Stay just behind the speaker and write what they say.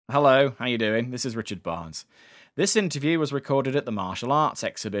Hello, how you doing? This is Richard Barnes. This interview was recorded at the Martial Arts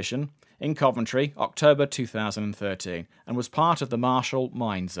Exhibition in Coventry, October 2013, and was part of the Martial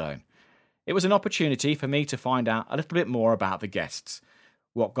Mind Zone. It was an opportunity for me to find out a little bit more about the guests,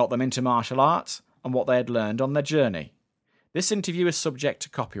 what got them into martial arts, and what they had learned on their journey. This interview is subject to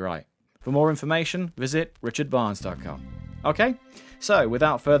copyright. For more information, visit richardbarnes.com. Okay, so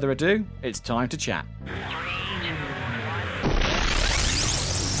without further ado, it's time to chat.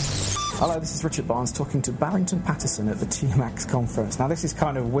 Hello, this is Richard Barnes talking to Barrington Patterson at the TMAX conference. Now, this is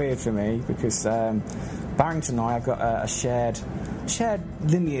kind of weird for me because Barrington and I have got a shared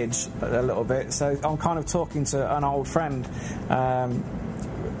lineage a little bit, so I'm kind of talking to an old friend.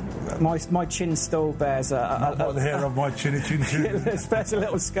 My chin still bears the hair of my chin. It bears a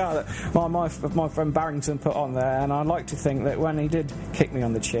little scar that my friend Barrington put on there, and I like to think that when he did kick me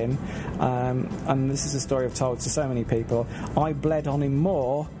on the chin, and this is a story I've told to so many people, I bled on him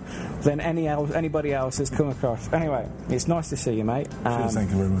more than anybody else has come across. Anyway, it's nice to see you, mate. Cheers,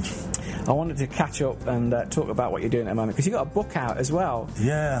 thank you very much. I wanted to catch up and talk about what you're doing at the moment, because you've got a book out as well.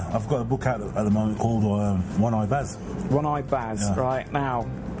 Yeah, I've got a book out at the moment called One Eye Baz. One Eye Baz, yeah. Right, now,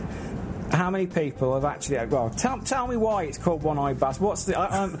 how many people have actually... Well, tell me why it's called One Eye Baz. What's the...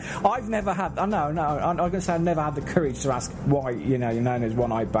 I've never had... I'm going to say I've never had the courage to ask why, you're known as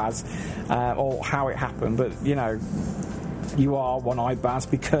One Eye Baz, or how it happened, but, you are One Eye Baz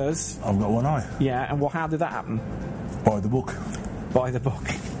because... I've got one eye. Yeah, and how did that happen? By the book. By the book.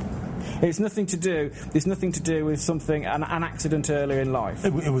 It's nothing to do with something, an accident earlier in life.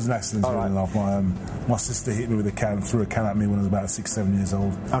 It was an accident earlier in life. My sister hit me with a can, threw a can at me when I was about 6-7 years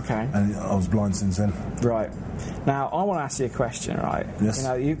old. Okay. And I was blind since then. Right. Now, I want to ask you a question, right? Yes.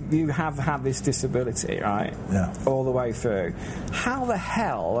 You have had this disability, right? Yeah. All the way through. How the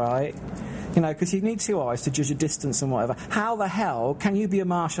hell, right? Because you need two eyes to judge a distance and whatever. How the hell can you be a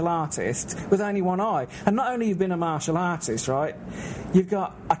martial artist with only one eye? And not only have you been a martial artist, right? You've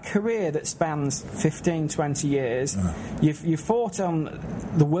got a career that spans 15, 20 years. Yeah. You fought on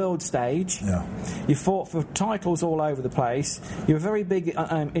the world stage. Yeah. You fought for titles all over the place. You're very big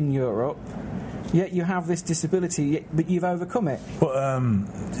in Europe. Yet you have this disability, but you've overcome it. But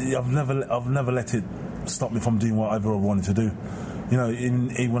I've never let it stop me from doing whatever I wanted to do.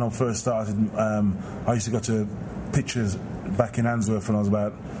 Even when I first started, I used to go to pictures back in Handsworth when I was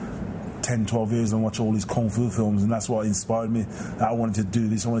about 10, 12 years and watch all these Kung Fu films, and that's what inspired me. I wanted to do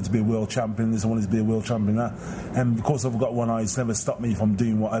this, I wanted to be a world champion this, I wanted to be a world champion that. And because I've got one eye, it's never stopped me from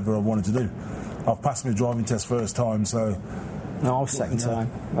doing whatever I wanted to do. I've passed my driving test first time, so... No, I was second time.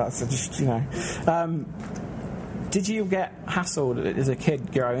 That's just, Did you get hassled as a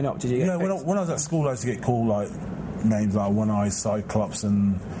kid growing up? Did you? When I was at school, I used to get called like names like One Eye Cyclops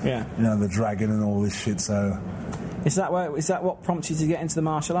and the Dragon and all this shit. So is that what prompted you to get into the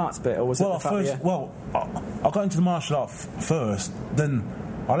martial arts bit, or was it? I got into the martial art first. Then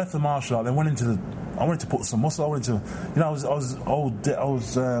I left the martial art. Then I wanted to put some muscle. I wanted to,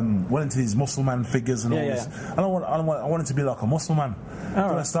 went into these muscle man figures and all this. And I wanted to be like a muscle man.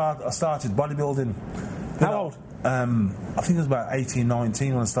 Right. I started bodybuilding. How old? I think it was about 18,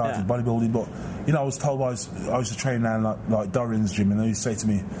 19 when I started bodybuilding. But I was told I used to train down like Dorian's gym, and they used to say to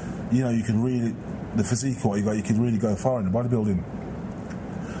me, you can really, the physique what you got, you can really go far in the bodybuilding.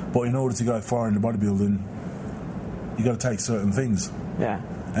 But in order to go far in the bodybuilding, you got to take certain things. Yeah.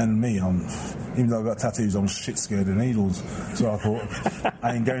 And me, even though I've got tattoos, I'm shit scared of needles. So I thought,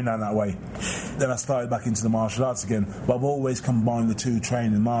 I ain't going down that way. Then I started back into the martial arts again. But I've always combined the two,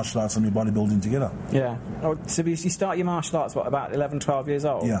 training martial arts and my bodybuilding together. Yeah. So you start your martial arts, about 11, 12 years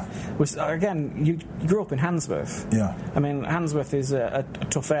old? Yeah. Again, you grew up in Handsworth. Yeah. I mean, Handsworth is a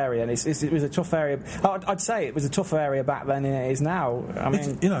tough area, and it was a tough area. I'd say it was a tougher area back then than it is now. I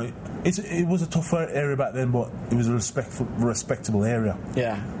mean... it was a tougher area back then, but it was a respectable area.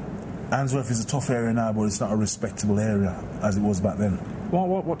 Yeah. Handsworth is a tough area now, but it's not a respectable area as it was back then.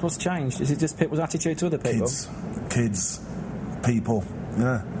 What's changed? Is it just people's attitude to other people? Kids, people.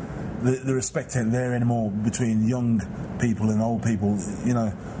 The respect ain't there anymore between young people and old people.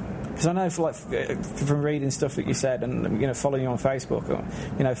 Because I know, from reading stuff that you said and following you on Facebook,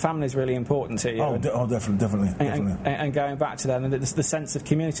 family is really important to you. Definitely. And going back to that, and the sense of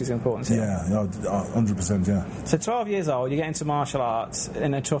community is important to you. Yeah, 100%. Yeah. So 12 years old, you get into martial arts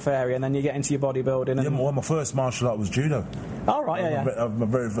in a tough area, and then you get into your bodybuilding. And my first martial art was judo. Oh right, I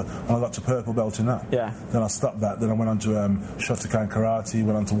got to purple belt in that. Yeah. Then I stopped that. Then I went on to Shotokan karate.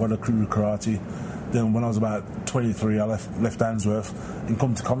 Went on to Wadakuru karate. Then when I was about 23, I left Handsworth and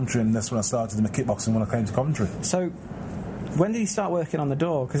come to Coventry, and that's when I started in the kickboxing when I came to Coventry. So, when did you start working on the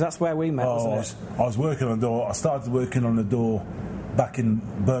door? Because that's where we met, wasn't it? I was working on the door. I started working on the door back in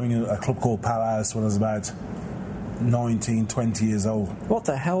Birmingham, a club called Powerhouse, when I was about 19, 20 years old. What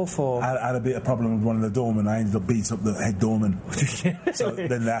the hell for? I had a bit of problem with one of the doormen. I ended up beating up the head doorman. So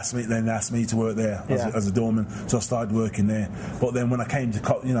then they asked me to work there as a doorman. So I started working there. But then when I came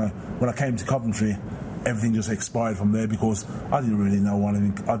to Coventry, everything just expired from there because I didn't really know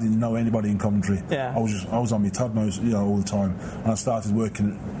I didn't know anybody in Coventry. Yeah. I was on my tub all the time, and I started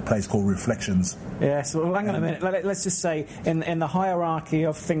working at a place called Reflections. Yeah, so hang on a minute. Let's just say in the hierarchy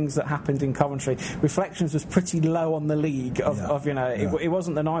of things that happened in Coventry, Reflections was pretty low on the league it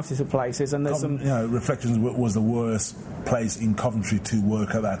wasn't the nicest of places, and there's Reflections was the worst place in Coventry to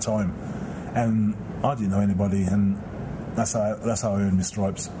work at that time, and I didn't know anybody, and that's how I earned my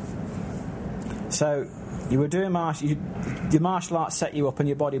stripes. So you were doing your martial arts set you up, and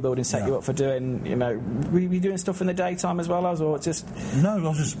your bodybuilding set you up for doing, were you doing stuff in the daytime as well or just... No, I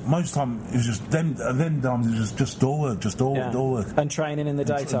was just, most of the time, it was just, them times it was just door work. And training in the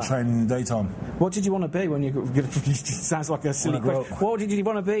daytime? Training in the daytime. What did you want to be when you... sounds like a silly question. What did you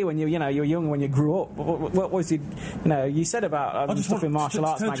want to be when you were young, when you grew up? What was you said about stuff in martial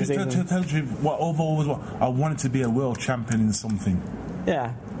arts magazines? To tell you what I wanted to be a world champion in something.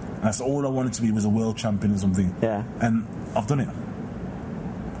 Yeah. That's all I wanted to be, was a world champion or something. Yeah. And I've done it.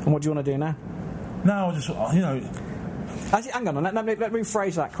 And what do you want to do now? No, I just, Hang on, let me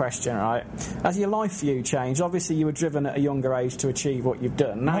rephrase that question, right? As your life view changed, obviously you were driven at a younger age to achieve what you've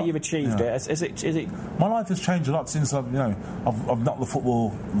done. Now you've achieved it. Is it? My life has changed a lot since I've knocked the football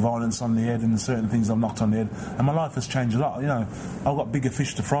violence on the head, and certain things I've knocked on the head, and my life has changed a lot. I've got bigger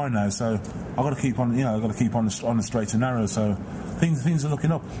fish to fry now, so I've got to keep on. I've got to keep on the straight and narrow. So things are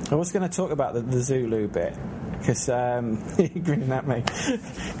looking up. I was going to talk about the Zulu bit. Because you're grinning at me.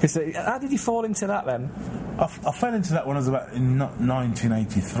 Because how did you fall into that then? I fell into that when I was about in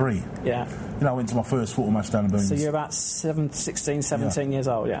 1983. Yeah. I went to my first football match down in Birmingham. So you're about 16, 17 years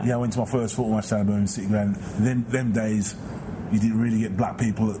old, yeah? Yeah, I went to my first football match down in Birmingham City Ground. Them days, you didn't really get black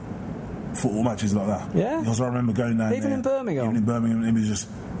people at football matches like that. Yeah? Because I remember going down Even in Birmingham? Even in Birmingham, it was just...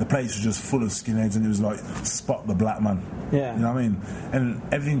 The place was just full of skinheads, and it was like, spot the black man. Yeah. You know what I mean? And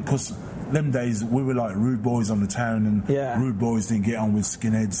everything... Because them days, we were like rude boys on the town, and rude boys didn't get on with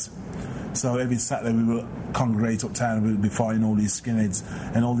skinheads. So every Saturday we would congregate uptown, and we would be fighting all these skinheads,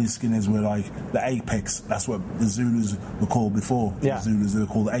 and all these skinheads were like the apex. That's what the Zulus were called before. Yeah. The Zulus, they were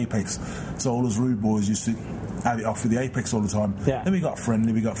called the apex. So all those rude boys used to have it off with the apex all the time. Yeah. Then we got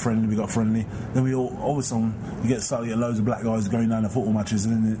friendly. Then we all of a sudden we started getting loads of black guys going down to football matches,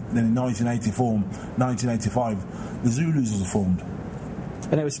 and then in 1985, the Zulus was formed.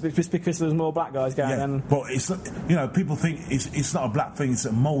 And it was because there was more black guys going. Yeah, but it's people think it's not a black thing; it's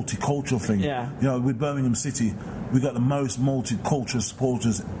a multicultural thing. Yeah. With Birmingham City, we got the most multicultural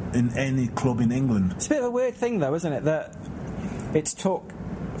supporters in any club in England. It's a bit of a weird thing, though, isn't it? That it's took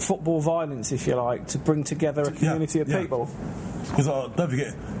football violence, if you like, to bring together a community of people. Because don't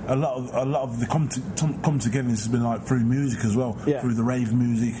forget, a lot of the come togetherness has been like through music as well. Yeah. Through the rave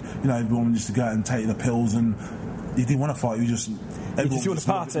music, everyone used to go out and take the pills, and you didn't want to fight. You just want to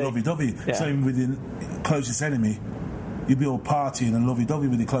party, lovey-dovey. Yeah. Same with your closest enemy. You'd be all partying and lovey-dovey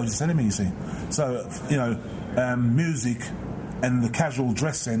with your closest enemy, you see. So, music and the casual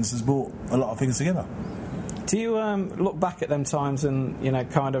dress sense has brought a lot of things together. Do you look back at them times and,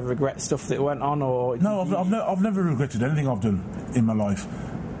 kind of regret stuff that went on, or... No, I've never regretted anything I've done in my life.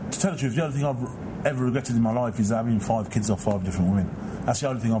 To tell the truth, the only thing I've ever regretted in my life is having 5 kids off 5 different women. That's the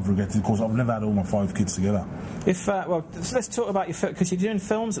only thing I've regretted, because I've never had all my 5 kids together. So let's talk about your film, because you're doing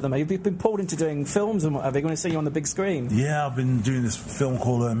films at the moment. You've been pulled into doing films and whatever. They're going to see you on the big screen. Yeah, I've been doing this film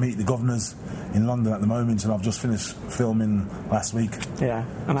called Meet the Governors in London at the moment, and I've just finished filming last week. Yeah,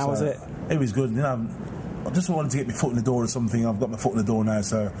 and how was it? It was good, I just wanted to get my foot in the door or something. I've got my foot in the door now,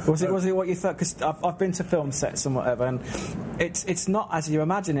 so... Was it what you thought? Because I've been to film sets and whatever, and it's not as you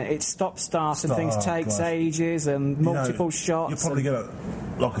imagine it. It's stop-start and things takes ages and multiple shots. You probably get a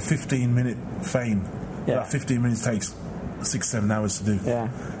 15-minute fame. Yeah. That 15 minutes takes 6-7 hours to do. Yeah.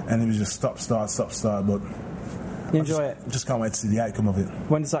 And it was just stop-start, but... You enjoy it? Just can't wait to see the outcome of it.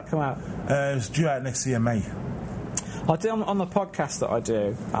 When does that come out? It's due out next year, May. I do on the podcast that I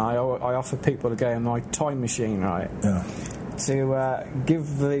do. I offer people to go in my time machine, right? Yeah. To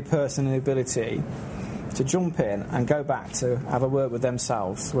give the person an ability to jump in and go back to have a word with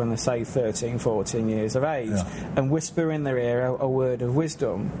themselves when they say 13, 14 years of age, and whisper in their ear a word of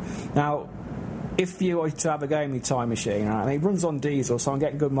wisdom. Now, if you were to have a go in your time machine, right, and it runs on diesel, so I'm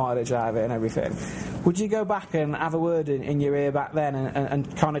getting good mileage out of it and everything, would you go back and have a word in your ear back then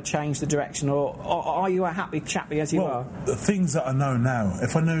and kind of change the direction, or are you a happy chappy as you are? The things that I know now,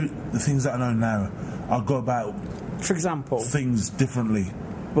 if I knew the things that I know now, I'd go about For example, things differently.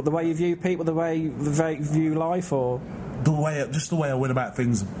 But the way you view people, the way you view life, or The way I went about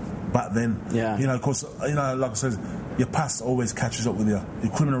things back then. Yeah. You know, because, you know, like I said, your past always catches up with you.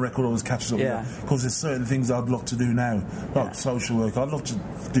 Your criminal record always catches up with you. Because there's certain things I'd love to do now, like social work. I'd love to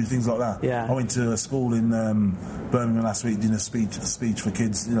do things like that. Yeah. I went to a school in Birmingham last week, doing a speech for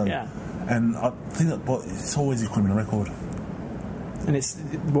kids, you know. Yeah. And I think that, but it's always your criminal record. And it's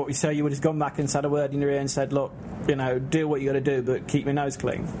what you say. You would have gone back and said a word in your ear and said, "Look, you know, do what you got to do, but keep your nose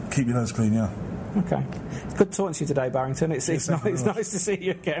clean." Keep your nose clean, yeah. Okay. It's good talking to you today, Barrington. It's nice to see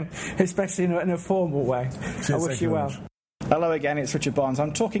you again, especially in a formal way. Cheers, I wish you well. Hello again, it's Richard Barnes.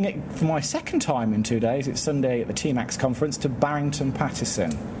 I'm talking it for my second time in 2 days. It's Sunday at the TMAX conference to Barrington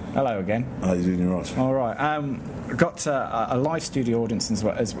Pattison. Hello again. How are you doing? You're right. All right. We've got a live studio audience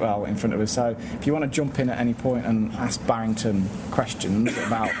as well in front of us, so if you want to jump in at any point and ask Barrington questions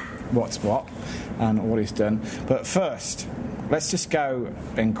about what's what and what he's done. But first, let's just go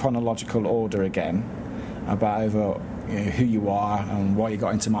in chronological order again about who you are and why you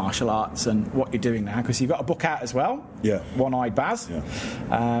got into martial arts and what you're doing now, because you've got a book out as well. Yeah. One-Eyed Baz. Yeah.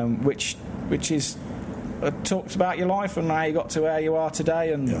 Which is talks about your life and how you got to where you are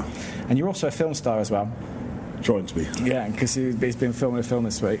today, and you're also a film star as well. Trying to be. Yeah, because he's been filming a film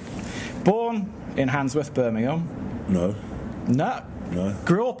this week. Born in Handsworth, Birmingham. No.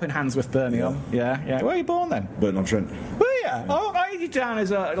 Grew up in Handsworth, Birmingham. Yeah. Where were you born then? Burton-on-Trent. Were you? Oh, I had you down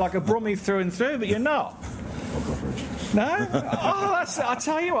as like a Brummie through and through, but you're not. No? I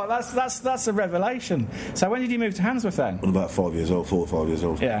tell you what, that's a revelation. So when did you move to Handsworth then? I'm about 5 years old, 4 or 5 years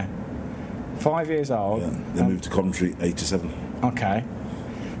old. Yeah. 5 years old. Yeah. Then moved to Coventry, 87. Okay.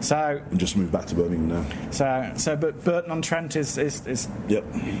 So. And just moved back to Birmingham now. But Burton-on-Trent is. Yep.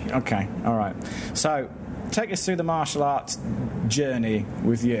 Okay. All right. So, take us through the martial arts journey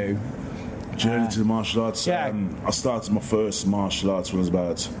with you. Journey to the martial arts. Yeah. I started my first martial arts when I was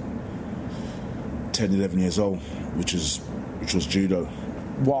about 10, 11 years old, which was judo.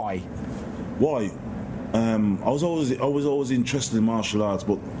 Why? I was always interested in martial arts,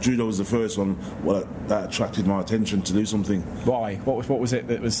 but judo was the first one that attracted my attention to do something. Why? What was it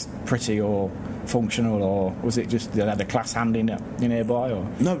that was pretty or functional, or was it just they had a class hand in nearby? Or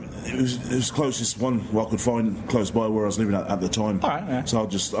no, it was the closest one where I could find close by where I was living at the time. All right, yeah. So I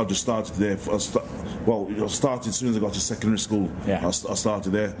just started there. I started as soon as I got to secondary school. Yeah. I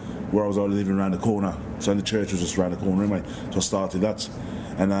started there where I was only living around the corner. So the church was just around the corner anyway. So I started that.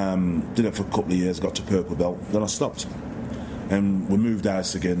 And did it for a couple of years, got to purple belt, then I stopped. And we moved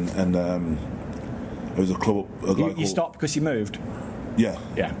house again, and there was a club up... You stopped because you moved? Yeah.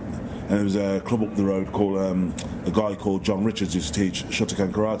 Yeah. And there was a club up the road called, a guy called John Richards used to teach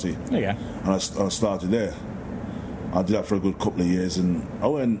Shotokan Karate. Yeah. And I started there. I did that for a good couple of years, and I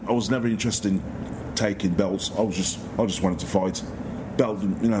was never interested in taking belts. I just wanted to fight. Belts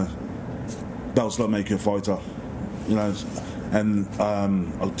don't make you a fighter, And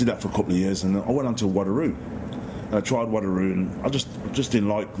I did that for a couple of years, and I went on to Wadaroo. And I tried Wadaroo, and I just didn't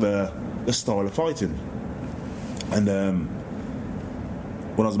like the style of fighting. And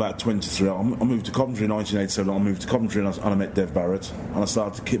when I was about 23, I moved to Coventry in 1987. I moved to Coventry, and I met Dev Barrett, and I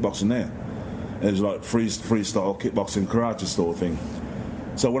started kickboxing there. And it was like freestyle kickboxing, karate sort of thing.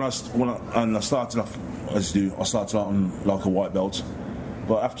 So when I started off, as you do, I started out on like a white belt,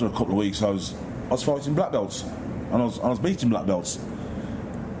 but after a couple of weeks, I was fighting black belts. And I was beating black belts,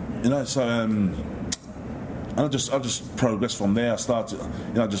 So and I just progressed from there. I started,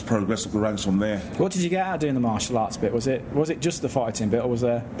 I just progressed up the ranks from there. What did you get out of doing the martial arts bit? Was it just the fighting bit, or was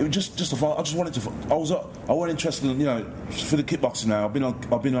there? It was just a fight. I just wanted to. I wasn't interested in for the kickboxing now. I've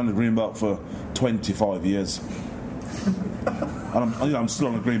been on the green belt for 25 years. And I'm still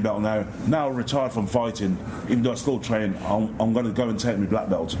on the green belt now. Now I'm retired from fighting, even though I still train. I'm going to go and take my black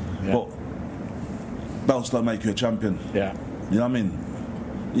belt, but. Belts don't make you a champion. Yeah. You know what I mean?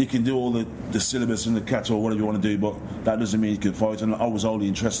 You can do all the syllabus and the kata or whatever you want to do, but that doesn't mean you can fight. And I was only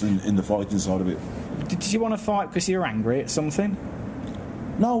interested in the fighting side of it. Did you want to fight because you were angry at something?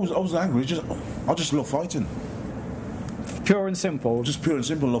 No, I wasn't angry. I just love fighting. Pure and simple. Just pure and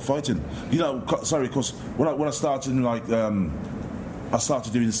simple. Love fighting. Because when I started I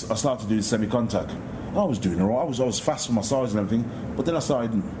started doing semi-contact. I was doing all right. I was fast for my size and everything, but then I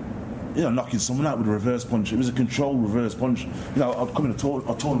started. Knocking someone out with a reverse punch. It was a controlled reverse punch. I'd come in a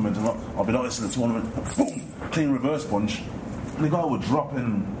tournament and I'd be like this in the tournament, boom, clean reverse punch, and the guy would drop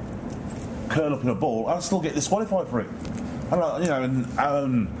and curl up in a ball. I'd still get disqualified for it.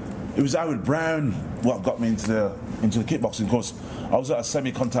 And it was Howard Brown what got me into the kickboxing, because I was at a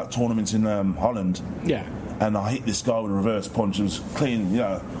semi-contact tournament in Holland. Yeah. And I hit this guy with a reverse punch. It was clean,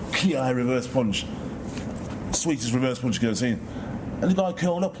 clear reverse punch. sweetest reverse punch you've ever seen. And the guy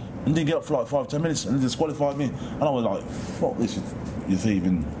curled up and didn't get up for like 5-10 minutes and disqualified me. And I was like, fuck this, you're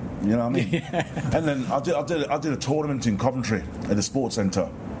thieving. You know what I mean? Yeah. And then I did a tournament in Coventry at the Sports Centre,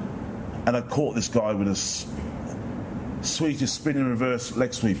 and I caught this guy with a sweetest spinning reverse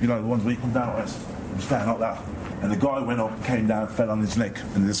leg sweep. You know, the ones where you come down like this, stand like that. And the guy went up, came down, fell on his neck,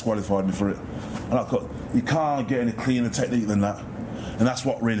 and disqualified me for it. And I thought, you can't get any cleaner technique than that. And that's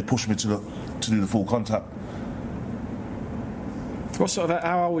what really pushed me to do the full contact. What sort of?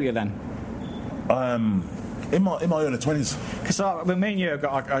 How old were you then? In my early 20s. Because me and you have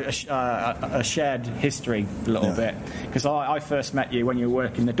got a shared history a little bit. Because I first met you when you were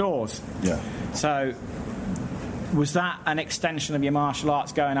working the doors. Yeah. So was that an extension of your martial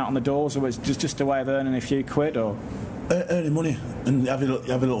arts, going out on the doors, or was it just a way of earning a few quid, or? Earning money and have a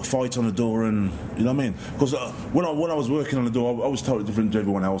little fight on the door, and you know what I mean? Because when I was working on the door, I was totally different to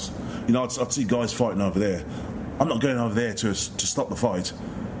everyone else. You know, I'd see guys fighting over there. I'm not going over there to stop the fight.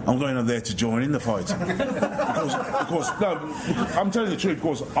 I'm going over there to join in the fight. because no, I'm telling you the truth.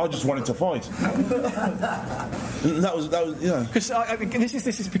 Because I just wanted to fight. And that was you know. Because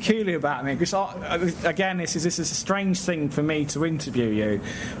this is peculiar about me. Because again, this is a strange thing for me to interview you,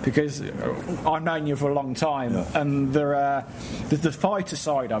 because I've known you for a long time, and there's the fighter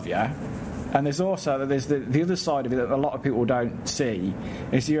side of you. And there's also the other side of it that a lot of people don't see,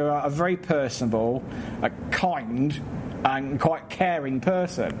 is you're a very personable, kind, and quite caring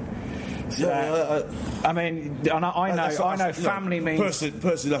person. So, I mean, I know family means...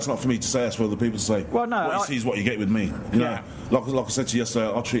 Personally, that's not for me to say, that's for other people to say. Well, no... What you see is what you get with me. You know? Like I said to you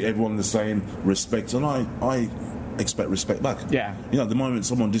yesterday, I treat everyone the same, respect, and I expect respect back. Yeah. You know, the moment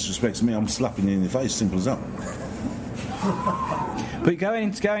someone disrespects me, I'm slapping you in the face, simple as that. But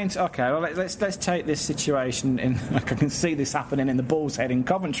going to okay, well, let's take this situation in. Like, I can see this happening in the Bull's Head in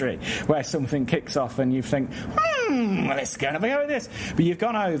Coventry, where something kicks off and you think, let's go and go with this. But you've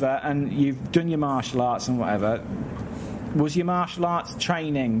gone over and you've done your martial arts and whatever. Was your martial arts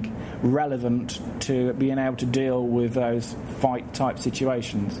training relevant to being able to deal with those fight-type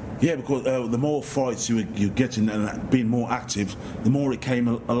situations? Yeah, because the more fights you're getting and being more active, the more it came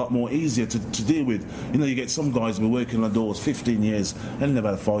a lot more easier to deal with. You know, you get some guys who are working on doors 15 years and never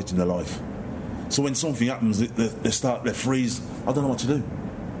had a fight in their life. So when something happens, they freeze. I don't know what to do.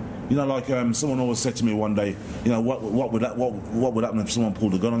 You know, like someone always said to me one day, you know, what would happen if someone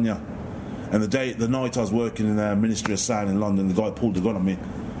pulled a gun on you? And the night I was working in the Ministry of Sound in London, the guy pulled the gun on me.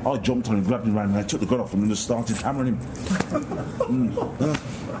 I jumped on him, grabbed him around, and I took the gun off him and just started hammering him.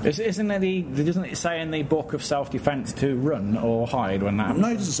 Doesn't it say in the book of self-defence to run or hide when that happens? No,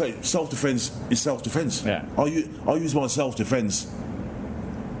 it doesn't say self-defence is self-defence. Yeah. I use my self-defence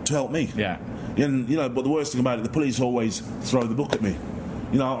to help me. Yeah. And, you know, but the worst thing about it, the police always throw the book at me.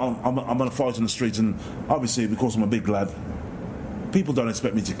 You know, I'm on a fight on the street, and obviously because I'm a big lad, people don't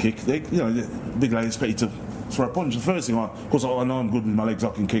expect me to kick. The big lad expect you to throw a punch. The first thing because I know I'm good with my legs, I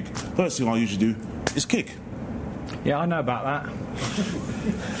can kick. First thing I usually do is kick. Yeah, I know about that.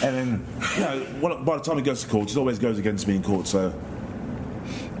 And then, you know, by the time it goes to court, it always goes against me in court. So,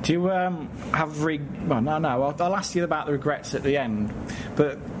 do you have I'll ask you about the regrets at the end.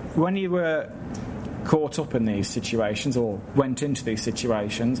 But when you were caught up in these situations or went into these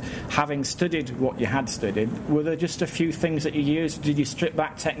situations, having studied what you had studied, were there just a few things that you used? Did you strip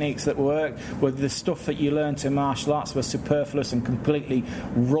back techniques that worked? Were the stuff that you learned in martial arts was superfluous and completely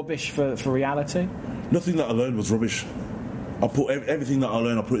rubbish for reality? Nothing that I learned was rubbish. I put everything that I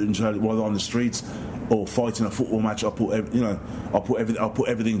learned, I put it into, whether on the streets or fighting a football match. I put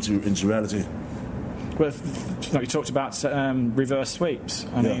everything into reality. Well, you talked about reverse sweeps.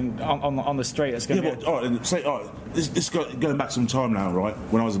 I mean, on the street, it's going to be... All right, it's going back some time now, right?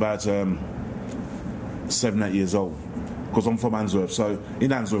 When I was about 7-8 years old, because I'm from Handsworth. So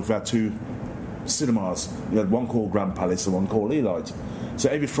in Handsworth, we had two cinemas. We had one called Grand Palace and one called Elite. So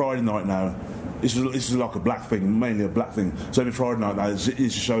every Friday night now, this was like a black thing, mainly a black thing. So every Friday night now, it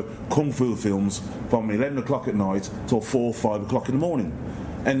used to show kung fu films from 11 o'clock at night till 4 or 5 o'clock in the morning.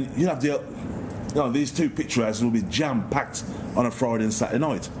 And you have these two picture houses will be jam-packed on a Friday and Saturday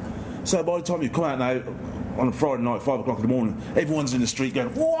night. So by the time you come out now on a Friday night, 5 o'clock in the morning, everyone's in the street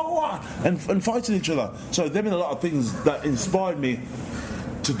going, wah, wah, and fighting each other. So there have been a lot of things that inspired me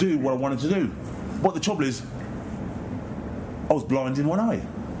to do what I wanted to do. But the trouble is, I was blind in one eye,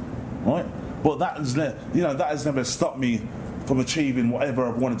 right? But that has never stopped me from achieving whatever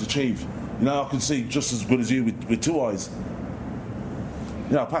I've wanted to achieve. You know, I can see just as good as you with two eyes.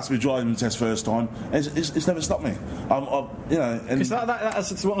 You know, I passed my driving test first time, and it's never stopped me. Because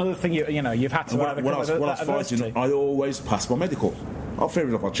that's one of the things you've had to overcome. When I was fighting, I always passed my medical. I fair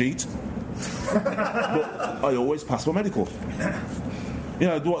enough, I cheat, But I always pass my medical. You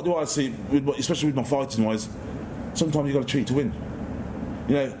know, do I see, especially with my fighting wise, sometimes you've got to cheat to win.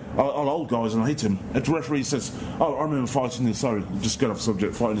 You know, I'll old guys and I hit him. If the referee says, "Oh, I remember fighting this," sorry, just get off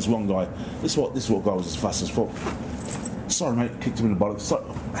subject, fighting this one guy. This what guy was as fast as fuck. Sorry, mate, kicked him in the bollocks. Sorry,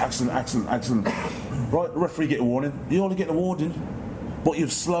 accident. Right, the referee get a warning. You only get a warning, but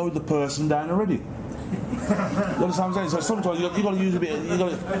you've slowed the person down already. You understand what I'm saying? So sometimes you got to use a bit. You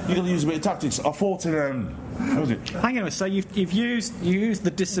got to use a bit of tactics. I fought in. How was it? Hang on. So you've used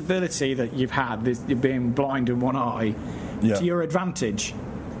the disability that you've had, this, you being blind in one eye, to your advantage.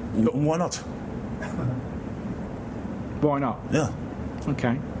 Why not? Why not? Yeah.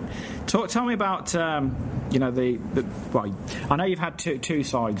 Okay. Tell me about you know well, I know you've had two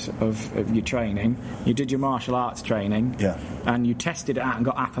sides of your training. You did your martial arts training, and you tested it out and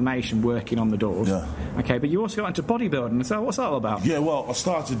got affirmation working on the doors. Yeah. Okay, but you also got into bodybuilding. So what's that all about? Yeah, well, I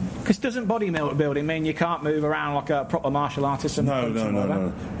started. Because doesn't bodybuilding mean you can't move around like a proper martial artist?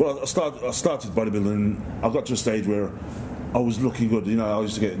 No. Well, I started bodybuilding. I got to a stage where I was looking good. You know, I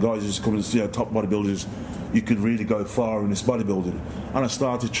used to get guys who used to come and see top bodybuilders. You could really go far in this bodybuilding. And I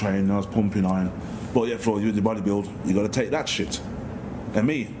started training, I was pumping iron. But yeah, for you to bodybuild, you got to take that shit. And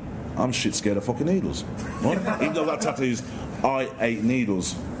me, I'm shit scared of fucking needles. Right? Even though that tattoos, I hate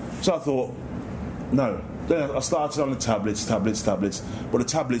needles. So I thought, no. Then I started on the tablets. But the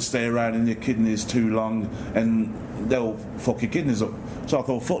tablets stay around in your kidneys too long and they'll fuck your kidneys up. So I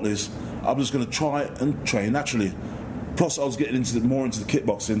thought, fuck this, I'm just going to try and train naturally. Plus, I was getting more into the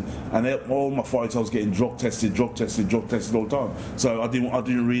kickboxing, and all my fights I was getting drug tested all the time. So I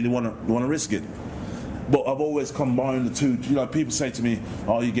didn't really want to risk it. But I've always combined the two. You know, people say to me,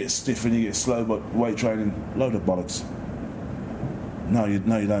 "Oh, you get stiff and you get slow, but weight training, load of bollocks." No, you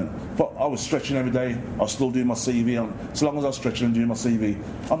don't. But I was stretching every day. I was still doing my CV. So long as I was stretching and doing my CV,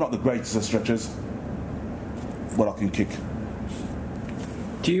 I'm not the greatest of stretchers, but I can kick.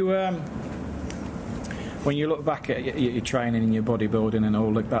 Do you? When you look back at your training and your bodybuilding and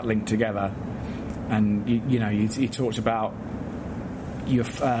all that linked together, and you talked about your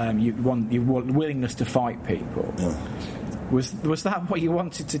willingness to fight people. Yeah. Was that what you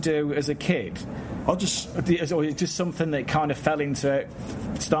wanted to do as a kid? Or just something that kind of fell into it,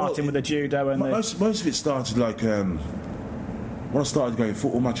 starting with the judo and most of it started like. When I started going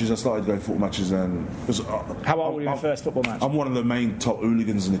football matches, how old were you in your first football match? I'm one of the main top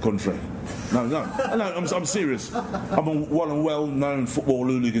hooligans in the country. No, I'm serious. I'm one of the well-known football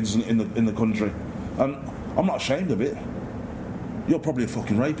hooligans in the country, and I'm not ashamed of it. You're probably a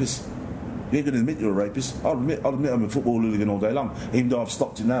fucking rapist. You ain't going to admit you're a rapist. I'll admit I'm a football hooligan all day long, even though I've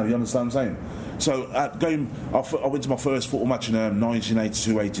stopped it now. You understand what I'm saying? So I went to my first football match in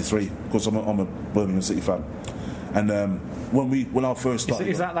 1982-83 because I'm a Birmingham City fan. And when I first started...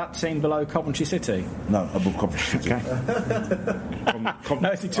 Is that team below Coventry City? No, above Coventry City. Okay.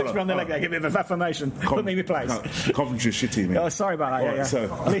 Notice he touched me on the leg there, give me a bit of affirmation. Put me in my place. No, Coventry's shitty, mate. Oh, sorry about that,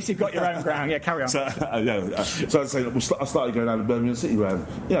 So, at least you've got your own ground. Yeah, carry on. So I'd say I started going down to Birmingham City ground.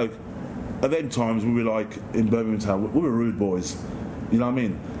 You know, at them times we were like, in Birmingham Town, we were rude boys. You know what I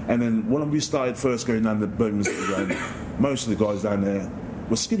mean? And then when we started first going down to Birmingham City ground, most of the guys down there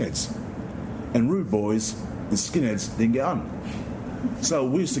were skinheads. And rude boys and skinheads didn't get on. So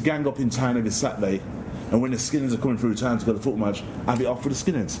we used to gang up in town every Saturday, and when the skinheads are coming through town to go to the football match, I'd be off for the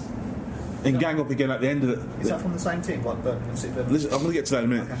skinheads. And gang up again at the end of it. Is that from the same team, like Birmingham City? Listen, I'm going to get to that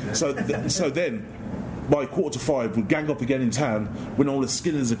in a minute. Okay. So then, by 4:45, we'd gang up again in town when all the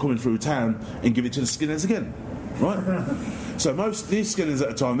skinheads are coming through town and give it to the skinheads again. Right? So most these skinheads at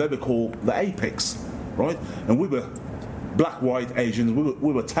the time, they were called the Apex. Right? And we were black, white, Asians,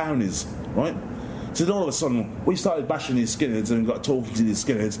 we were townies. Right? So then all of a sudden, we started bashing these skinheads and got talking to these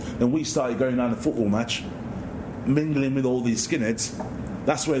skinheads, and we started going down a football match, mingling with all these skinheads.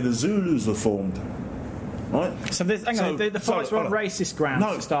 That's where the Zulus were formed. Right? So the fights were on racist grounds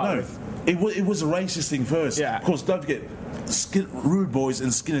to start with? It was a racist thing first. Yeah. Of course, don't forget, rude boys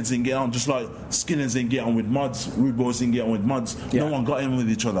and skinheads didn't get on, just like skinheads didn't get on with muds, rude boys didn't get on with muds. Yeah. No one got in with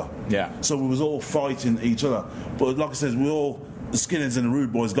each other. Yeah. So we was all fighting each other. But like I said, the skinheads and the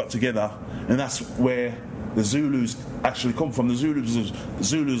rude boys got together, and that's where the Zulus actually come from. The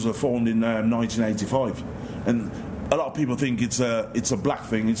Zulus were formed in 1985, and a lot of people think it's a black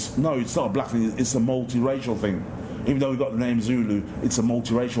thing. It's not a black thing. It's a multiracial thing. Even though we got the name Zulu, it's a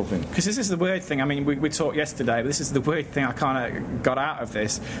multiracial thing. Because this is the weird thing. I mean, we talked yesterday, but this is the weird thing I kind of got out of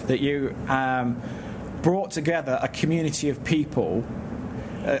this, that you brought together a community of people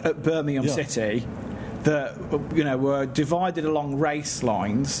at Birmingham City that were divided along race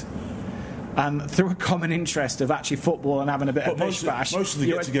lines, and through a common interest of actually football and having a bit of bish bash. Most of the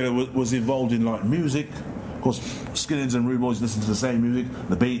get-together was involved in like music. Of course, skinheads and rude boys listen to the same music,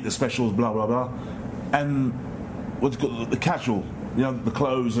 the beat, the specials, blah blah blah, and what's called the casual. You know, the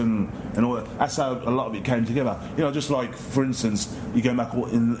clothes and all that. That's how a lot of it came together. You know, just like, for instance, you go back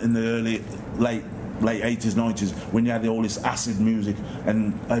in the late 80s, 90s, when you had all this acid music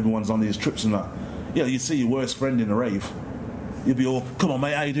and everyone's on these trips and that. You know, you'd see your worst friend in a rave. You'd be all, come on,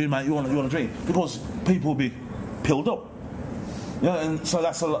 mate, how you doing, mate? You want a drink? Because people would be pilled up. You know, and so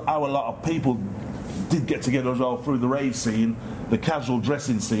that's how a lot of people did get together as well, through the rave scene, the casual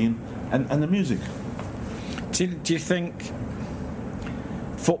dressing scene, and the music. Do you think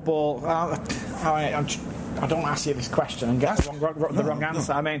football... I don't want to ask you this question and get the wrong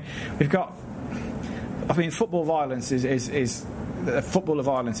answer. I mean, football violence is football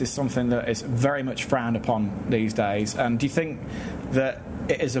violence is something that is very much frowned upon these days. And do you think that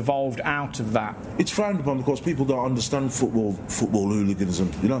it has evolved out of that? It's frowned upon because people don't understand football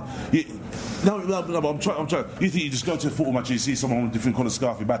hooliganism. You know, I'm trying. You think you just go to a football match and you see someone with a different colour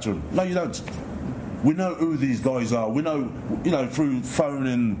scarf, you batter them? No, you don't. We know who these guys are. We know, through phone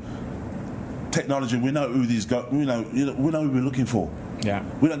and technology, we know who these guys. We know who we're looking for. Yeah.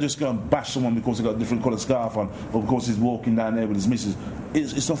 We don't just go and bash someone because they've got a different coloured scarf on, or because he's walking down there with his missus.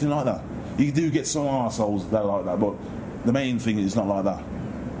 It's nothing like that. You do get some arseholes that are like that, but the main thing is not like that.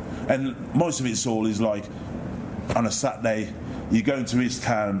 And most of it's all is like on a Saturday, you go into his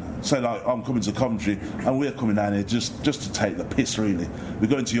town, say like I'm coming to Coventry and we're coming down here just to take the piss really. We're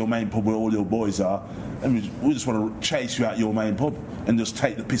going to your main pub where all your boys are, and we just want to chase you out your main pub and just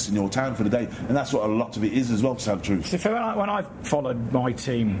take the piss in your town for the day. And that's what a lot of it is as well, to tell the truth. So when I followed my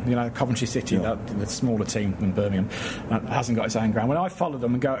team, Coventry City, the smaller team than Birmingham, hasn't got its own ground. When I followed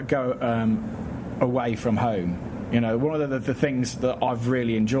them and go away from home, one of the things that I've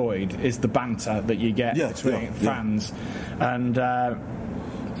really enjoyed is the banter that you get between fans. And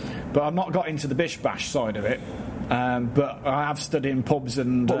but I've not got into the bish bash side of it. But I have studied in pubs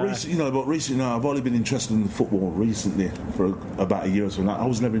and... But recently, I've only been interested in football recently for about a year or so. I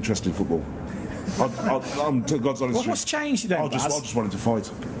was never interested in football. I'm to God's honest truth. What's changed then, I just wanted to fight.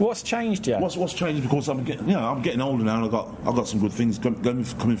 What's changed, yeah? What's changed because I'm getting older now, and I've got some good things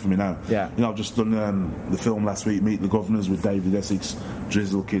coming for me now. Yeah. I've just done the film last week, Meet the Governors, with David Essex,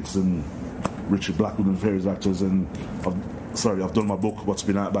 Drizzle Kids, and Richard Blackwood and various actors. And I've done my book, what's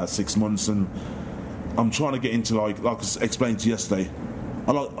been out about 6 months, and I'm trying to get into like I explained to you yesterday.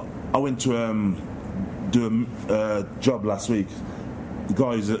 I went to do a job last week. The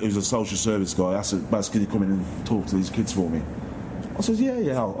guy who's a social service guy asked about, can you come in and talk to these kids for me? I said,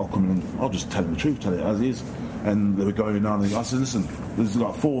 yeah, I'll come in and I'll just tell them the truth, tell it as it is. And they were going on, and I said, listen, there's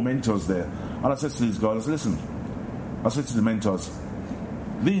like 4 mentors there. And I said to these guys, I said to the mentors,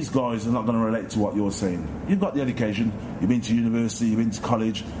 these guys are not going to relate to what you're saying. You've got the education, you've been to university, you've been to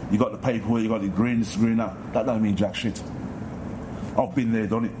college, you've got the paperwork, you've got the degree, this degree, that don't mean jack shit. I've been there,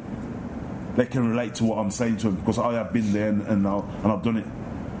 done it. They can relate to what I'm saying to them because I have been there and I've done it.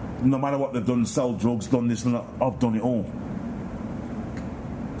 No matter what they've done, sell drugs, done this and that, I've done it all.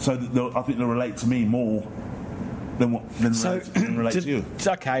 So I think they relate to me more than relate to you.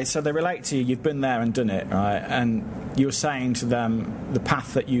 Okay, so they relate to you. You've been there and done it, right? And you're saying to them the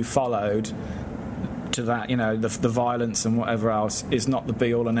path that you followed to that, the violence and whatever else is not the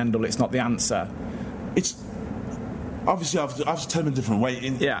be all and end all. It's not the answer. It's obviously I've to tell them a different way.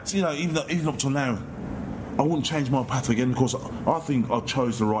 Even up till now, I wouldn't change my path again because I think I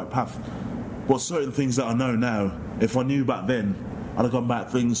chose the right path. But certain things that I know now, if I knew back then, I'd have gone back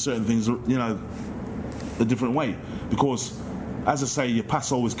certain things, a different way. Because, as I say, your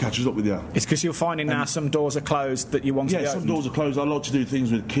past always catches up with you. It's because you're finding now some doors are closed that you want to be opened. Yeah, some doors are closed. I like to do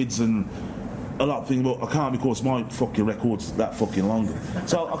things with kids and a lot of things, but I can't because my fucking record's that fucking long.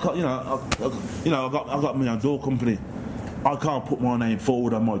 So I can't, I've got my own door company. I can't put my name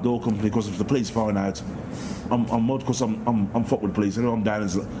forward on my door company because if the police find out, I'm mud because I'm fucked with the police. I'm down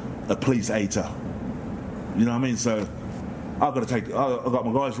as a police hater. You know what I mean? So I've got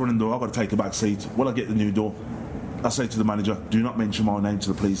my guys running the door. I've got to take a back seat. When I get the new door, I say to the manager, do not mention my name to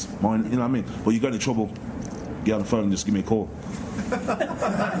the police. You know what I mean? But you go into trouble, get on the phone and just give me a call.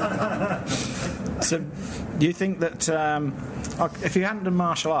 So do you think that if you hadn't done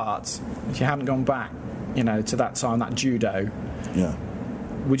martial arts, if you hadn't gone back, to that time, that judo,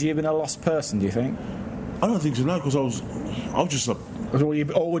 would you have been a lost person, do you think? I don't think so, no, because I was just a...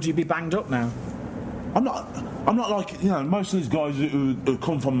 Or would you be banged up now? I'm not like, most of these guys who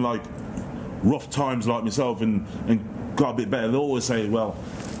come from, like, rough times like myself and got a bit better, they always say, well,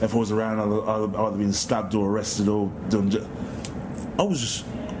 if I was around, I'd have been stabbed or arrested or done... I was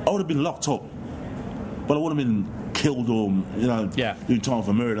I would have been locked up, but I wouldn't have been killed or doing time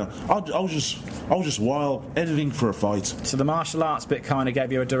for murder. I was just wild, anything for a fight. So the martial arts bit kind of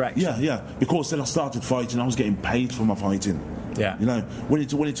gave you a direction. Yeah, because then I started fighting. I was getting paid for my fighting. Yeah, when you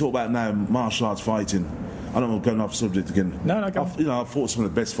talk about now martial arts fighting, I don't know, I'm going off subject again. No, go on. I fought some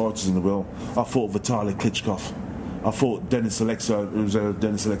of the best fighters in the world. I fought Vitaly Klitschko. I fought Denis Alexio.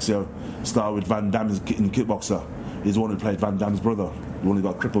 Denis Alexio started with Van Damme in kickboxer. He's the one who played Van Damme's brother, the one who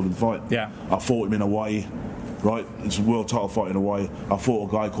got crippled in the fight. Yeah. I fought him in Hawaii. Right, it's a world title fight in Hawaii. I fought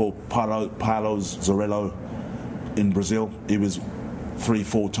a guy called Paulo Zarello in Brazil. He was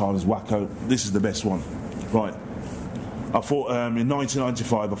 3-4 times wacko. This is the best one. Right. I fought in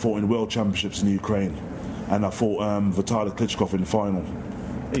 1995. I fought in the World Championships in Ukraine, and I fought Vitaly Klitschko in the final.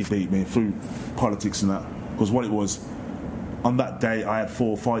 He beat me through politics and that. Because what it was, on that day I had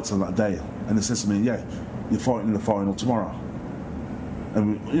 4 fights on that day, and they said to me, "Yeah, you're fighting in the final tomorrow."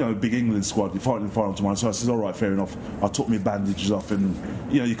 And big England squad, you're fighting in the final tomorrow. So I said, all right, fair enough. I took my bandages off, and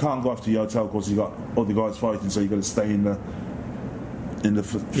you can't go after your hotel because you got other guys fighting, so you got to stay in the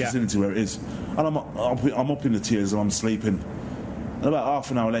vicinity where it is. And I'm up in the tears and I'm sleeping. And about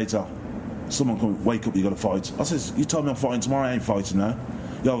half an hour later, someone come, wake up, you got to fight. I says, you told me I'm fighting tomorrow, I ain't fighting now.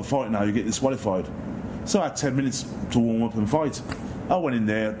 You have a fight now, you get disqualified. So I had 10 minutes to warm up and fight. I went in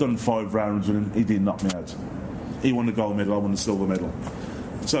there, done 5 rounds with him. He didn't knock me out. He won the gold medal, I won the silver medal.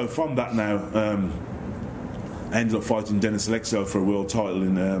 So from that now, I ended up fighting Denis Alexio for a world title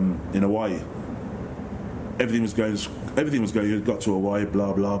in Hawaii. Everything was going. You got to Hawaii,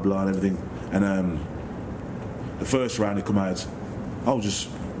 blah blah blah, and everything. And the first round he come out, I was just,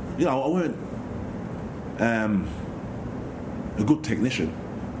 I weren't a good technician,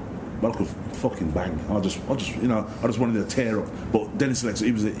 but I could fucking bang. I just wanted to tear up. But Denis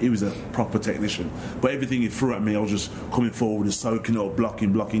Alexio, he was a proper technician. But everything he threw at me, I was just coming forward and soaking up,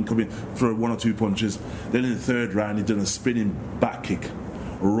 blocking, coming through 1 or 2 punches. Then in the third round, he done a spinning back kick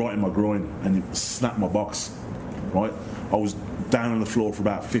right in my groin, and he snapped my box. Right, I was down on the floor for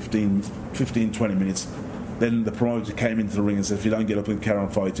about 15-20 minutes. Then the promoter came into the ring and said, if you don't get up and carry on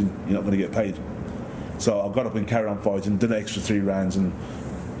fighting, you're not going to get paid. So I got up and carried on fighting, did an extra 3 rounds, and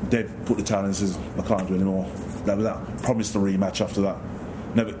Dev put the towel and says, I can't do anymore. That was that. Promised a rematch after that.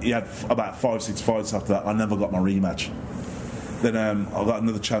 He had about 5-6 fights after that. I never got my rematch. Then I got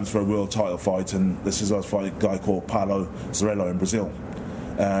another chance for a world title fight, and this is I was fighting a guy called Paulo Zarello in Brazil.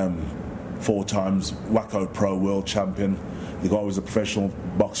 4 times WACO Pro World Champion. The guy was a professional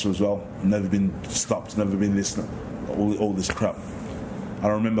boxer as well. Never been stopped, never been listening. All this crap. I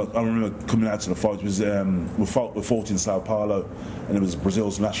remember coming out to the fight. We fought in Sao Paulo, and it was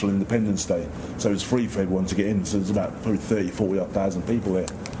Brazil's National Independence Day, so it was free for everyone to get in. So there's about probably 30,000 people there,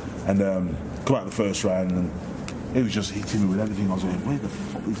 and come out the first round, and he was just hitting me with everything. I was going, where the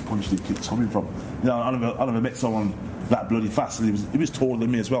fuck these punches and kicks coming from? I never met someone that bloody fast, and he was taller than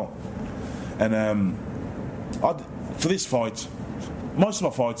me as well. And for this fight, most of my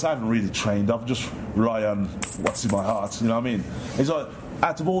fights I haven't really trained. I've just relied on what's in my heart. You know what I mean? It's like,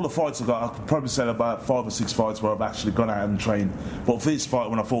 out of all the fights I got, I could probably say about 5 or 6 fights where I've actually gone out and trained. But for this fight,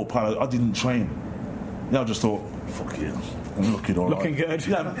 when I fought Paulo, I didn't train. I just thought, fuck yeah, I'm looking all right. Looking good.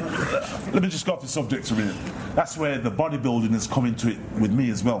 Yeah, let me just go off the subject a minute. That's where the bodybuilding has come into it with me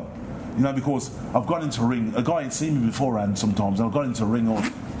as well. Because I've gone into a ring, a guy ain't seen me beforehand sometimes, and I've gone into a ring or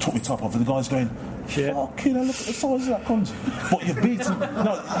took my top off, and the guy's going, fucking hell, look at the size of that cunt. But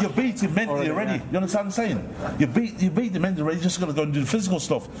you're beating mentally already. You understand what I'm saying? You beat the mentally already, you're just going to go and do the physical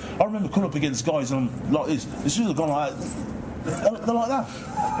stuff. I remember coming up against guys and I'm like this. As soon as I've gone like that, they're like that.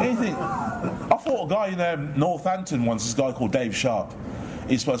 Anything. I fought a guy in Northampton once, this guy called Dave Sharp.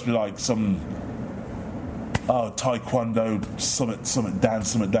 He's supposed to be like some taekwondo, something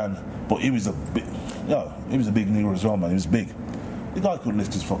Dan. But he was a big nigger as well, man. He was big. The guy couldn't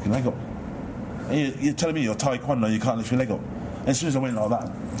lift his fucking leg up. You're telling me you're taekwondo, you can't lift your leg up. And as soon as I went like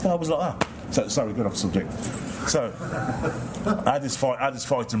that, I was like that. So, sorry, good off subject. So I had this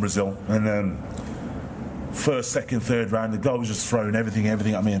fight in Brazil, and first, second, third round, the guy was just throwing everything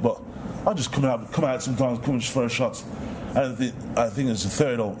at me. But I just come out sometimes, come and just throw shots. And I think it was the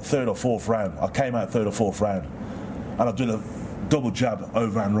third or fourth round. I came out third or fourth round, and I did a double jab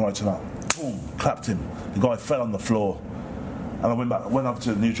overhand right, and I boom, clapped him. The guy fell on the floor. And I went up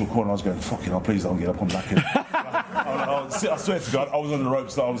to the neutral corner, and I was going, fucking hell, please don't get up, I'm back in. I swear to God, I was on the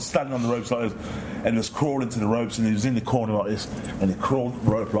ropes, I was standing on the ropes like this, and just crawling to the ropes, and he was in the corner like this, and he crawled the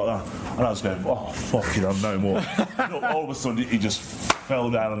rope like that, and I was going, oh, fucking hell, no more. All of a sudden, he just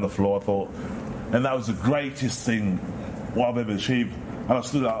fell down on the floor, I thought. And that was the greatest thing what I've ever achieved. And I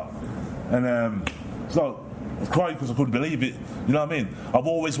stood up, and so cried because I couldn't believe it. You know what I mean? I've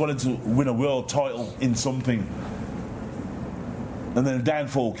always wanted to win a world title in something, and then the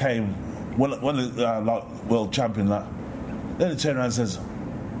downfall came when like world champion that. Then he turned around and says,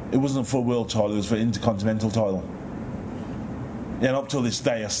 "It wasn't for a world title; it was for intercontinental title." Yeah, and up till this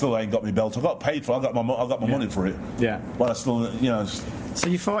day, I still ain't got my belt. I got paid for it. I got my money for it. Yeah. But I still, you know. So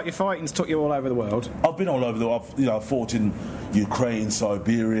your fighting's took you all over the world. I've been all over the world. I've fought in Ukraine,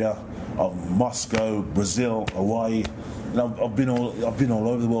 Siberia, Moscow, Brazil, Hawaii. I've been all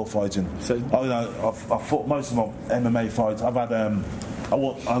over the world fighting. So I've fought most of my MMA fights. I've had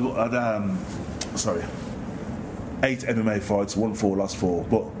 8 MMA fights, won 4, lost 4.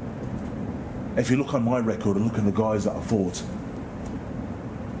 But if you look on my record and look at the guys that I fought,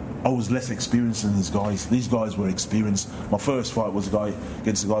 I was less experienced than these guys. These guys were experienced. My first fight was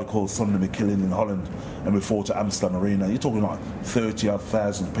against a guy called Sonny McKillen in Holland, and we fought at Amsterdam Arena. You're talking like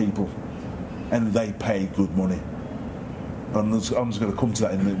 30,000 people, and they pay good money. I'm just going to come to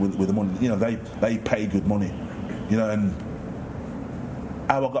that in a minute with the money. They pay good money. And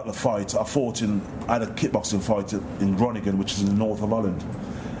how I got the fight, I had a kickboxing fight in Groningen, which is in the north of Holland.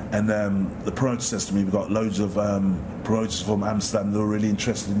 And the promoter says to me, we've got loads of promoters from Amsterdam that were really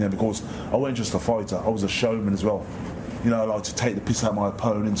interested in there, because I wasn't just a fighter, I was a showman as well. I like to take the piss out of my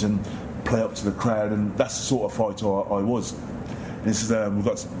opponents and play up to the crowd, and that's the sort of fighter I was. And he says, we've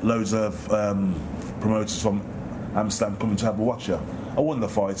got loads of promoters from Amsterdam coming to have a watch here. I won the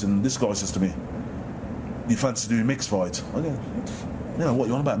fight, and this guy says to me, you fancy doing a mixed fight? I go, what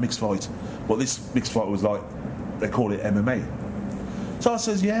you on about, mixed fight? Well, this mixed fight was like, they call it MMA. So I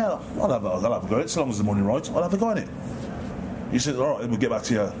says, yeah, I'll have a go at it, so long as the money right, I'll have a go at it. He said, all right, we'll get back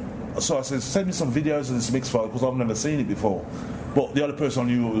to you. So I said, send me some videos of this mixed fight, because I've never seen it before. But the other person I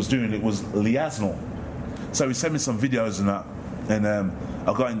knew what was doing it was Lee Asnell. So he sent me some videos and that, and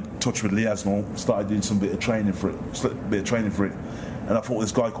I got in touch with Lee Asnell, started doing some bit of training for it. And I fought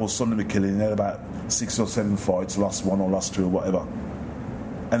this guy called Sonny McKillen. He had about 6 or 7 fights, lost 1 or lost 2 or whatever.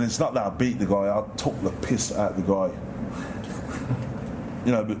 And it's not that I beat the guy, I took the piss out of the guy.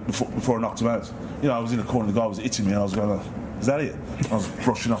 Before I knocked him out. I was in the corner, the guy was hitting me, and I was going, is that it? I was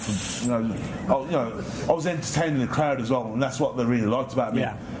brushing off, and I was entertaining the crowd as well, and that's what they really liked about me.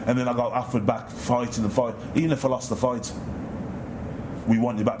 Yeah. And then I got offered back fighting the fight. Even if I lost the fight, we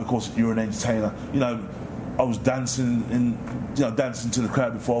want you back because you're an entertainer. I was dancing to the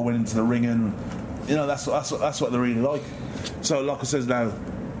crowd before I went into the ring, and that's what they really like. So, like I said now,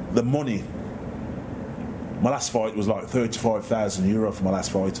 the money. My last fight was like €35,000 for my last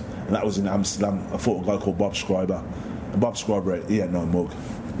fight, and that was in Amsterdam. I fought a guy called Bob Schreiber. And Bob Schreiber, he ain't no mug.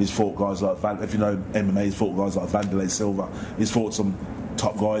 He's fought guys like if you know MMA, he's fought guys like Vanderlei Silva. He's fought some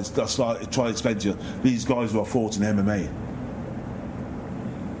top guys. That's like I try to explain to you. These guys who I fought in MMA,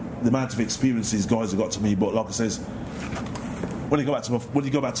 the amount of experience these guys have got to me. But like I says, when you go back to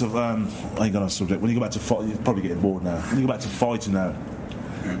I ain't got no subject. When you go back to fight, you're probably getting bored now. When you go back to fighting now,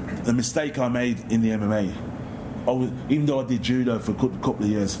 the mistake I made in the MMA. Even though I did judo for a good couple of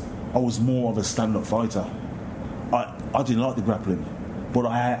years, I was more of a stand-up fighter. I didn't like the grappling, but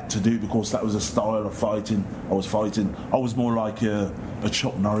I had to do it because that was a style of fighting I was fighting. I was more like a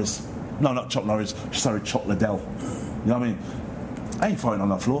Chuck Norris. No, not Chuck Norris, sorry, Chuck Liddell. You know what I mean? I ain't fighting on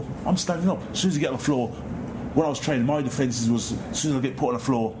that floor. I'm standing up. As soon as you get on the floor, when I was training, my defences was, as soon as I get put on the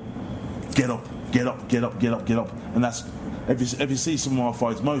floor, get up. And that's, if you see some of my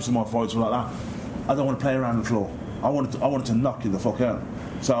fights, most of my fights were like that. I don't want to play around the floor. I wanted to knock you the fuck out.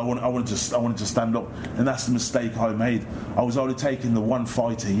 So I wanted to stand up, and that's the mistake I made. I was only taking the 1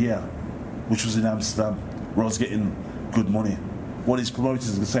 fight a year, which was in Amsterdam, where I was getting good money. What these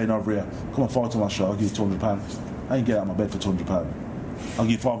promoters are saying over here, come on, fight on my show, I'll give you £200. I ain't get out of my bed for £200. I'll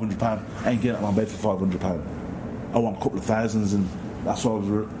give you £500. I ain't get out of my bed for £500. I want a couple of thousands, and that's why I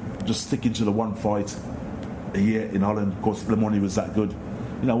was just sticking to the 1 fight a year in Holland, because the money was that good.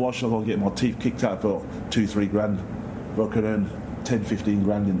 Why should I go get my teeth kicked out for 2-3 grand? If I could earn 10-15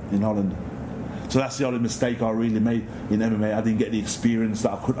 grand in Holland. So that's the only mistake I really made in MMA. I didn't get the experience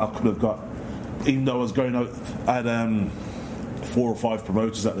that I could have got. Even though I was going out, I had 4 or 5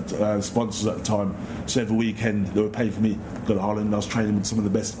 promoters at the sponsors at the time. So every weekend they were paying for me to go to Holland. I was training with some of the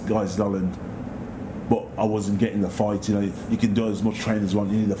best guys in Holland. But I wasn't getting the fight. You can do as much training as you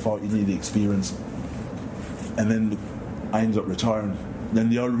want. You need the fight, you need the experience. And then I ended up retiring. Then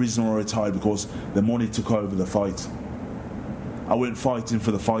the only reason I retired because the money took over the fight. I wasn't fighting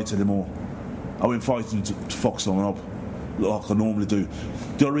for the fight anymore. I wasn't fighting to fuck someone up like I normally do.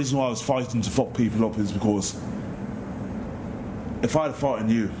 The only reason why I was fighting to fuck people up is because if I had fighting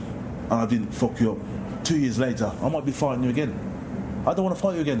you and I didn't fuck you up, 2 years later I might be fighting you again. I don't want to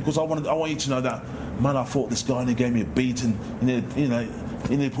fight you again because I want you to know that, man, I fought this guy and he gave me a beating and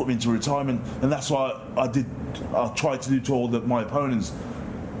he put me into retirement, and that's why I tried to do to all my opponents,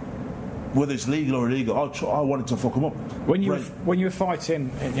 whether it's legal or illegal. I wanted to fuck them up. When you were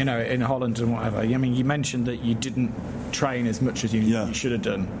fighting, in Holland and whatever, I mean, you mentioned that you didn't train as much as you should have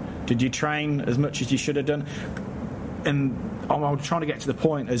done. Did you train as much as you should have done? And I'm trying to get to the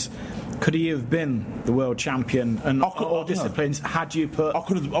point as, could he have been the world champion and all disciplines had you put? I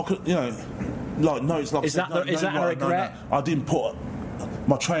could, no, it's like. Is that a regret? No. I didn't put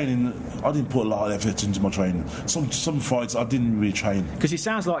my training. I didn't put a lot of effort into my training. Some fights I didn't really train. Because it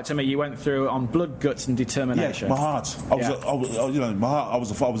sounds like to me you went through on blood, guts, and determination. Yeah, my heart. I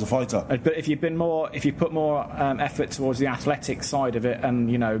was a fighter. But if you put more effort towards the athletic side of it, and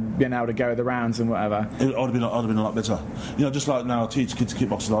being able to go the rounds and whatever, I'd have been a lot better. Just like now I teach kids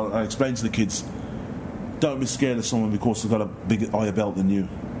kickboxing. I explain to the kids, don't be scared of someone because they've got a higher belt than you,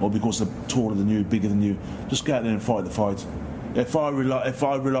 or because they're taller than you, bigger than you. Just go out there and fight the fight. If I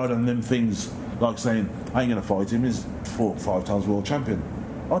relied on them things, like saying I ain't going to fight him, he's 4 or 5 times world champion,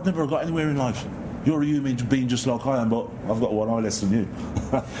 I'd never have got anywhere in life. You're a human being just like I am, but I've got one eye less than you.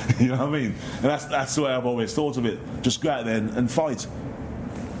 You know what I mean? And that's the way I've always thought of it. Just go out there and fight.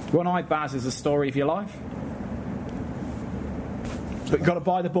 One-Eyed Baz is the story of your life, but you've got to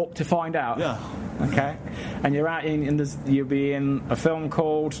buy the book to find out. Yeah. Okay. And you're out you'll be in a film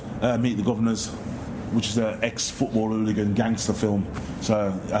called Meet the Governors, which is an ex-football hooligan gangster film.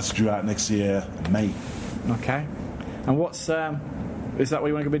 So that's due out next year, May. Okay. And what's is that what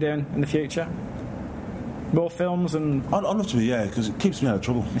you want to be doing in the future? More films and. I'd love to be, yeah, because it keeps me out of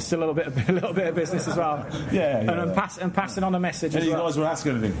trouble. It's still a little bit of business as well. Yeah. And passing on a message. Any as well. guys want to ask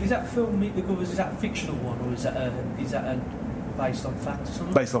anything? Is that film Meet the Governors? Is that a fictional one, or is that based on fact or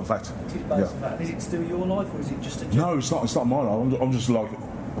something? Based on fact. It is based on fact. Is it to do with your life, or is it just a? No, it's not. It's not my life. I'm just like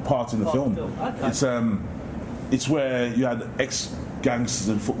a part in the film. Okay. It's where you had ex-gangsters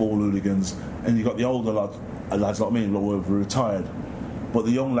and football hooligans, and you got the older lads like me who were retired. But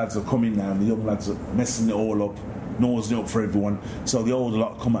the young lads are coming now, and the young lads are messing it all up, nosing it up for everyone. So the older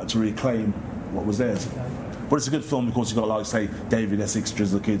lot come out to reclaim what was theirs. Okay. But it's a good film because you got, like, say, David Essex,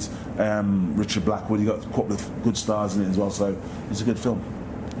 Drizzle Kids, Richard Blackwood. You got a couple of good stars in it as well. So it's a good film.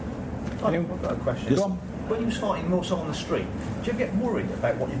 I've got a question. Yes. Go on. When you was fighting more so on the street, do you ever get worried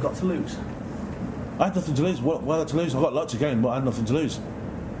about what you've got to lose? I had nothing to lose. What I had to lose? I got a lot to gain, but I had nothing to lose.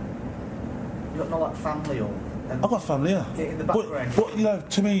 You got no like family or? I've got family, yeah. In the background. But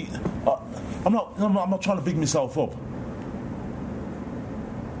to me, I'm not trying to big myself up.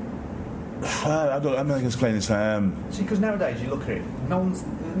 I'm not going to explain this. See, because nowadays you look at it,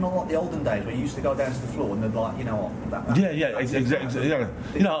 not like the olden days where you used to go down to the floor and they'd like, exactly.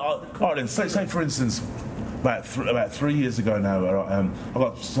 Yeah. All right then. Say for instance, about 3 years ago now, I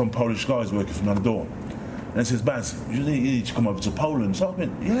got some Polish guys working for me on the door, and it says, "Baz, you need to come over to Poland." So I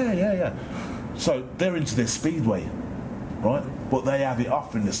went, yeah. So they're into their speedway, right? But they have it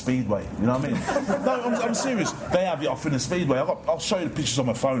off in the speedway. You know what I mean? No, I'm serious. They have it off in the speedway. I'll show you the pictures on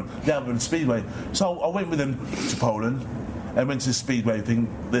my phone. They have it in the speedway. So I went with them to Poland and went to the speedway thing.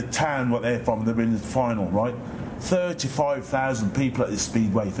 The town what they're from, they're in the final, right? 35,000 people at this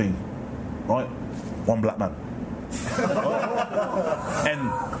speedway thing, right? One black man.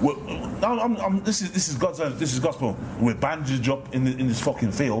 And this is gospel. We're bandaged up in this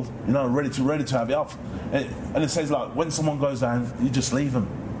fucking field, ready to have it off. And it says, like, when someone goes down, you just leave them,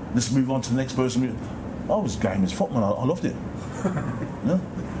 just move on to the next person. I was game as fuck, man. I loved it. Yeah.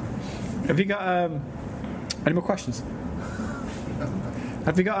 Have you got any more questions?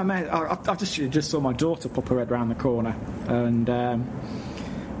 Have you got I just saw my daughter pop her head round the corner, and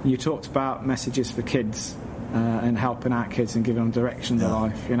you talked about messages for kids. And helping out kids and giving them direction in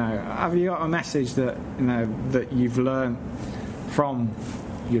life. Have you got a message that that you've learned from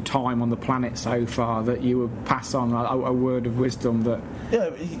your time on the planet so far that you would pass on a word of wisdom that?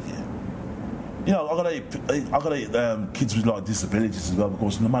 Yeah, I got to kids with like disabilities as well,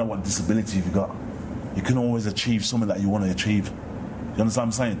 because no matter what disability you've got, you can always achieve something that you want to achieve. You understand what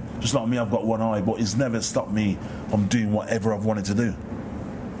I'm saying? Just like me, I've got one eye, but it's never stopped me from doing whatever I've wanted to do.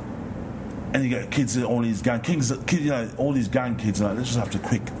 And you get kids, all these gang kids, all these gang kids, they just have to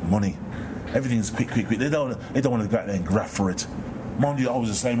quick money. Everything's quick. They don't want to go out there and graft for it. Mind you, I was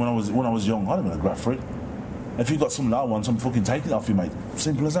the same when I was young. I didn't want to graft for it. If you've got something that I want, I'm fucking taking it off you, mate.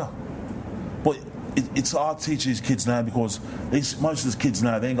 Simple as that. But it's hard to teach these kids now, because most of these kids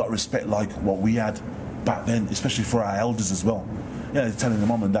now, they ain't got respect like what we had back then, especially for our elders as well. They're telling their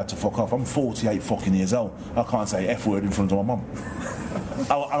mum and dad to fuck off. I'm 48 fucking years old. I can't say F word in front of my mum.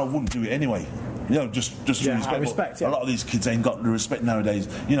 I wouldn't do it anyway. You know, just Yeah, respect. yeah. A lot of these kids ain't got the respect nowadays.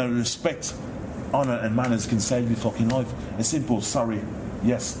 You know, respect, honour and manners can save your fucking life. It's simple. Sorry,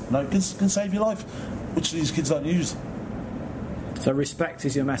 yes, no, can save your life, which these kids don't use. So respect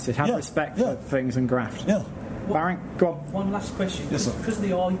is your message. Have respect for things and graft. Yeah. Baron, go on. One last question. Yes, sir. Because of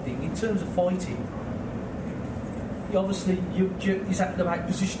the eye thing, in terms of fighting, you obviously is that about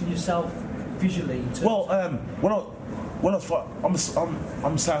positioning yourself visually? In terms when I was fighting,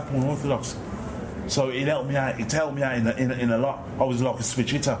 I'm Southpaw Orthodox, so it helped me out. It helped me out in a lot. I was like a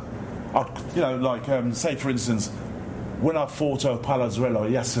switch hitter. Say for instance, when I fought Paulo Zarello,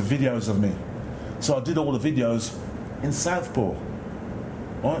 he asked for videos of me, so I did all the videos in Southpaw.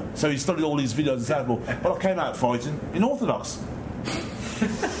 Right? So he studied all these videos in Southpaw, but I came out fighting in Orthodox. You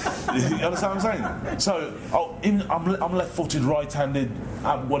understand what I'm saying? So I'm left-footed, right-handed,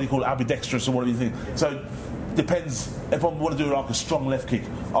 what do you call it, ambidextrous or whatever you think. So depends. If I want to do like a strong left kick,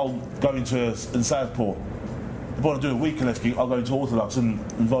 I'll go in Southpaw. If I want to do a weaker left kick, I'll go into Orthodox and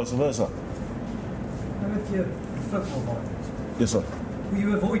vice versa. And with your football violence, Yes, sir. were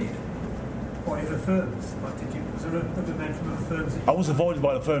you avoided by other firms? Was there other men from other firms? I was avoided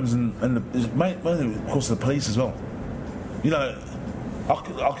by the firms and mainly, of course, the police as well. You know, I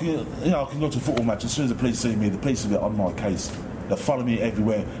can go to a football match as soon as the police see me. The police will be on my case. They follow me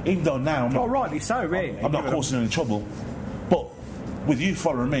everywhere. Even though now I'm not, rightly so, really. I'm not causing any trouble. But with you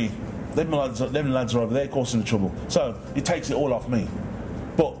following me, them lads are over there causing the trouble. So it takes it all off me.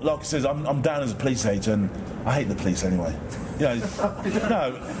 But like I said, I'm down as a police hater, and I hate the police anyway. You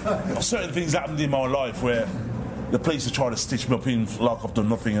know, certain things happened in my life where the police are trying to stitch me up in like I've done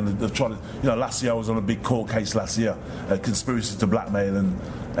nothing, and they're trying to. You know, last year I was on a big court case. Last year, a conspiracy to blackmail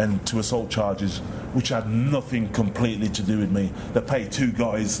and to assault charges, which had nothing completely to do with me. They paid two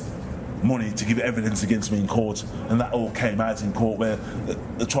guys money to give evidence against me in court, and that all came out in court where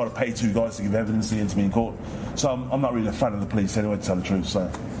they tried to pay two guys to give evidence against me in court. So I'm not really a fan of the police anyway, to tell the truth.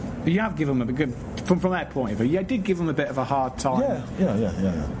 So. But you have given them a good, from their point of view, you did give them a bit of a hard time.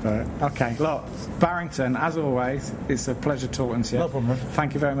 Yeah. Okay, look, Barrington, as always, it's a pleasure talking to you. No problem, man.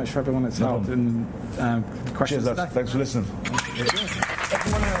 Thank you very much for everyone that's helped and questions Cheers, today. thanks for listening.